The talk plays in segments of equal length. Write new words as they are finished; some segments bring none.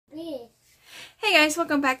Hey guys,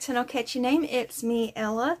 welcome back to No Catchy Name. It's me,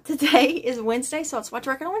 Ella. Today is Wednesday, so it's Whatcha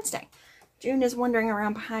Record on Wednesday. June is wandering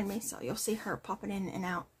around behind me, so you'll see her popping in and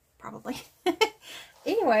out, probably.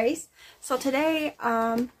 Anyways, so today,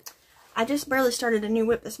 I just barely started a new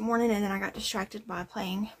WIP this morning, and then I got distracted by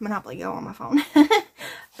playing Monopoly Go on my phone.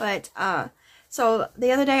 But, so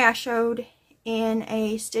the other day I showed in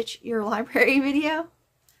a Stitch Your Library video.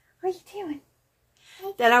 What are you doing?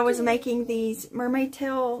 That I was making these mermaid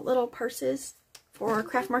tail little purses for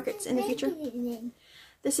craft markets in the future.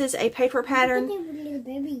 This is a paper pattern.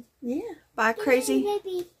 Yeah, by Crazy.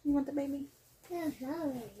 You want the baby?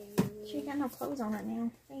 She ain't got no clothes on right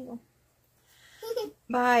now. There you go.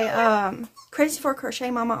 By Crazy for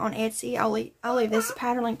Crochet Mama on Etsy. I'll leave this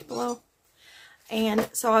pattern linked below. And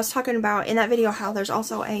so I was talking about in that video how there's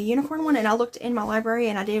also a unicorn one, and I looked in my library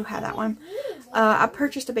and I do have that one. I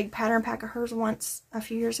purchased a big pattern pack of hers once a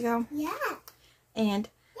few years ago. Yeah. And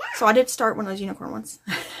so I did start one of those unicorn ones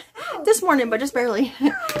this morning, but just barely.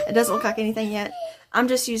 It doesn't look like anything yet. I'm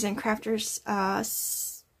just using Crafter's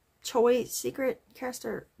Choice Secret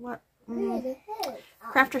Caster. What?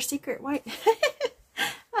 Crafter's Secret White.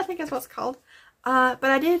 I think that's what it's called. But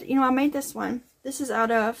I did, I made this one. This is out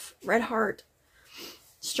of Red Heart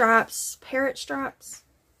stripes, parrot stripes,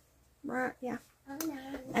 right? Yeah.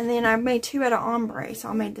 And then I made two out of ombre, so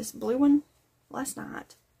I made this blue one last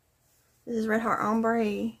night. This is Red Heart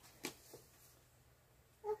Ombre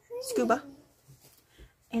Scuba,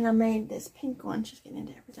 and I made this pink one. Just getting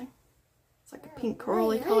into everything. It's like a pink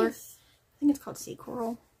corally color. I think it's called sea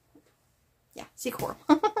coral. Yeah, sea coral.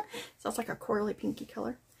 So it's like a corally pinky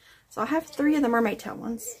color. So I have three of the mermaid tail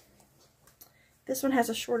ones. This one has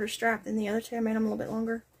a shorter strap than the other two. I made them a little bit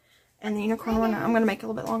longer. And the unicorn one, I'm going to make a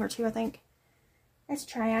little bit longer too, I think. That's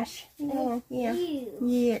trash. Oh, yeah.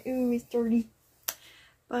 Yeah, ooh, it's dirty.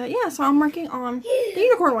 But yeah, so I'm working on the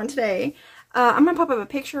unicorn one today. I'm going to pop up a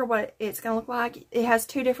picture of what it's going to look like. It has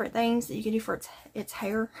two different things that you can do for its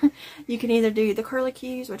hair. You can either do the curly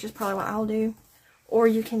cues, which is probably what I'll do. Or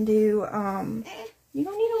you can do, you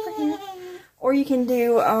don't need over here. Or you can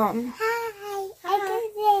do,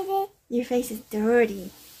 your face is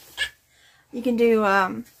dirty. You can do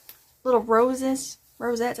little rosettes,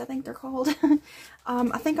 I think they're called.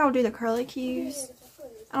 I think I'll do the curly cues.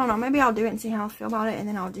 I don't know, maybe I'll do it and see how I feel about it, and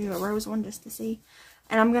then I'll do a rose one just to see.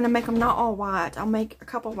 And I'm going to make them not all white. I'll make a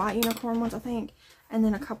couple white unicorn ones, I think, and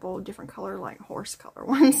then a couple different color, like horse color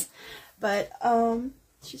ones. But,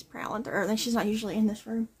 she's prowling through everything. She's not usually in this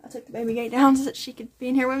room. I took the baby gate down so that she could be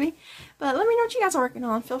in here with me. But let me know what you guys are working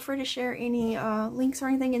on. Feel free to share any links or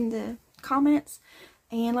anything in the comments.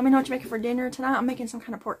 And let me know what you're making for dinner tonight. I'm making some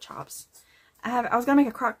kind of pork chops. I was going to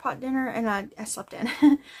make a crock pot dinner, and I slept in.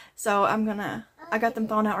 So I got them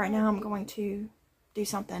thawing out right now. I'm going to do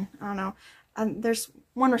something. I don't know. There's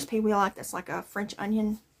one recipe we like that's like a French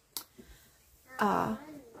onion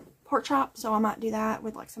pork chop. So I might do that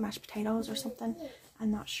with like some mashed potatoes or something.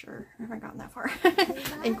 I'm not sure. I haven't gotten that far.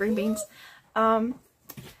 And green beans. But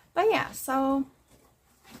yeah, so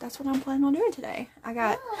that's what I'm planning on doing today. We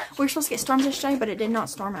were supposed to get storms yesterday, but it did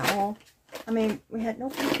not storm at all. I mean, we had no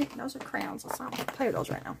pink. Those are crowns. Let's not play with those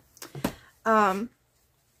right now.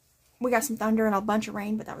 We got some thunder and a bunch of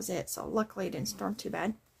rain, but that was it. So luckily it didn't storm too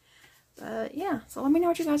bad. But yeah, so let me know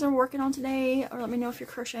what you guys are working on today, or let me know if you're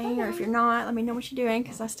crocheting, or if you're not, let me know what you're doing,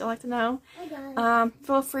 because I still like to know.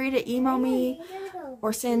 Feel free to email me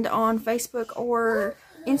or send on Facebook or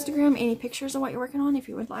Instagram any pictures of what you're working on if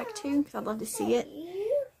you would like to, because I'd love to see it.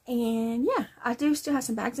 And yeah, I do still have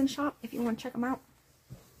some bags in the shop if you want to check them out.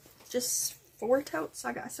 Just 4 totes.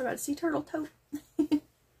 I still got a sea turtle tote.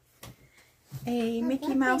 A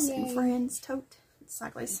Mickey Mouse and Friends tote. It's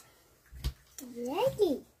sideways.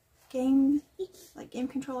 Game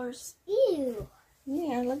controllers. Ew.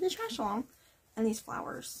 Yeah, I love the trash along. And these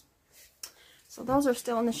flowers. So those are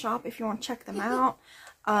still in the shop if you want to check them out.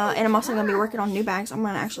 And I'm also going to be working on new bags. I'm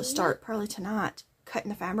going to actually start probably tonight cutting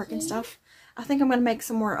the fabric and stuff. I think I'm going to make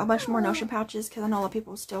a bunch more notion pouches, because I know a lot of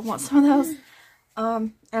people still want some of those.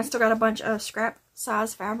 And I still got a bunch of scrap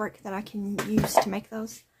size fabric that I can use to make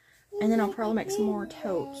those. And then I'll probably make some more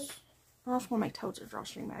totes. I don't know if I want to make totes or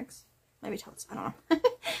drawstring bags. Maybe totes. I don't know.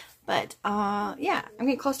 But, yeah. I'm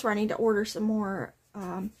getting close to where I need to order some more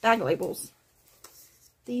bag labels.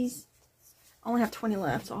 These I only have 20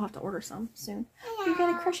 left, so I'll have to order some soon. You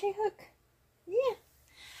got a crochet hook? Yeah.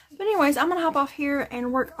 But anyways, I'm going to hop off here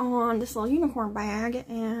and work on this little unicorn bag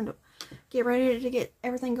and get ready to get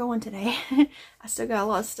everything going today. I still got a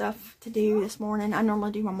lot of stuff to do this morning. I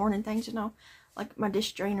normally do my morning things, like my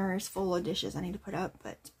dish drainer is full of dishes I need to put up,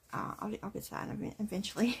 but I'll get to that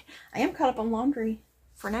eventually. I am caught up on laundry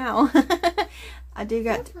for now. I do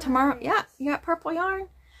got tomorrow. Yeah, you got purple yarn.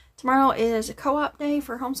 Tomorrow is a co-op day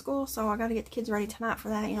for homeschool, so I got to get the kids ready tonight for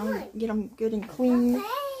that. You know, get them good and clean,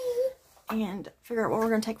 and figure out what we're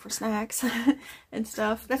going to take for snacks and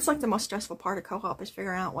stuff. That's like the most stressful part of co-op, is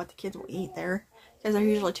figuring out what the kids will eat there, because they're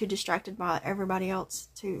usually too distracted by everybody else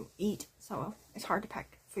to eat, so it's hard to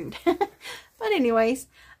pack food. But anyways,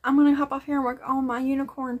 I'm going to hop off here and work on my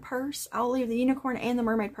unicorn purse. I'll leave the unicorn and the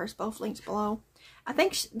mermaid purse, both links below. I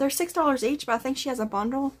think they're $6 each, but I think she has a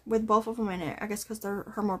bundle with both of them in it. I guess because they're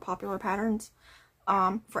her more popular patterns.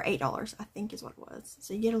 For $8, I think is what it was.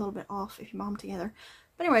 So you get a little bit off if you buy them together.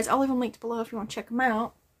 But anyways, I'll leave them linked below if you want to check them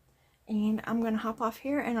out. And I'm going to hop off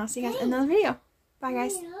here, and I'll see you guys in another video. Bye,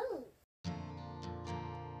 guys.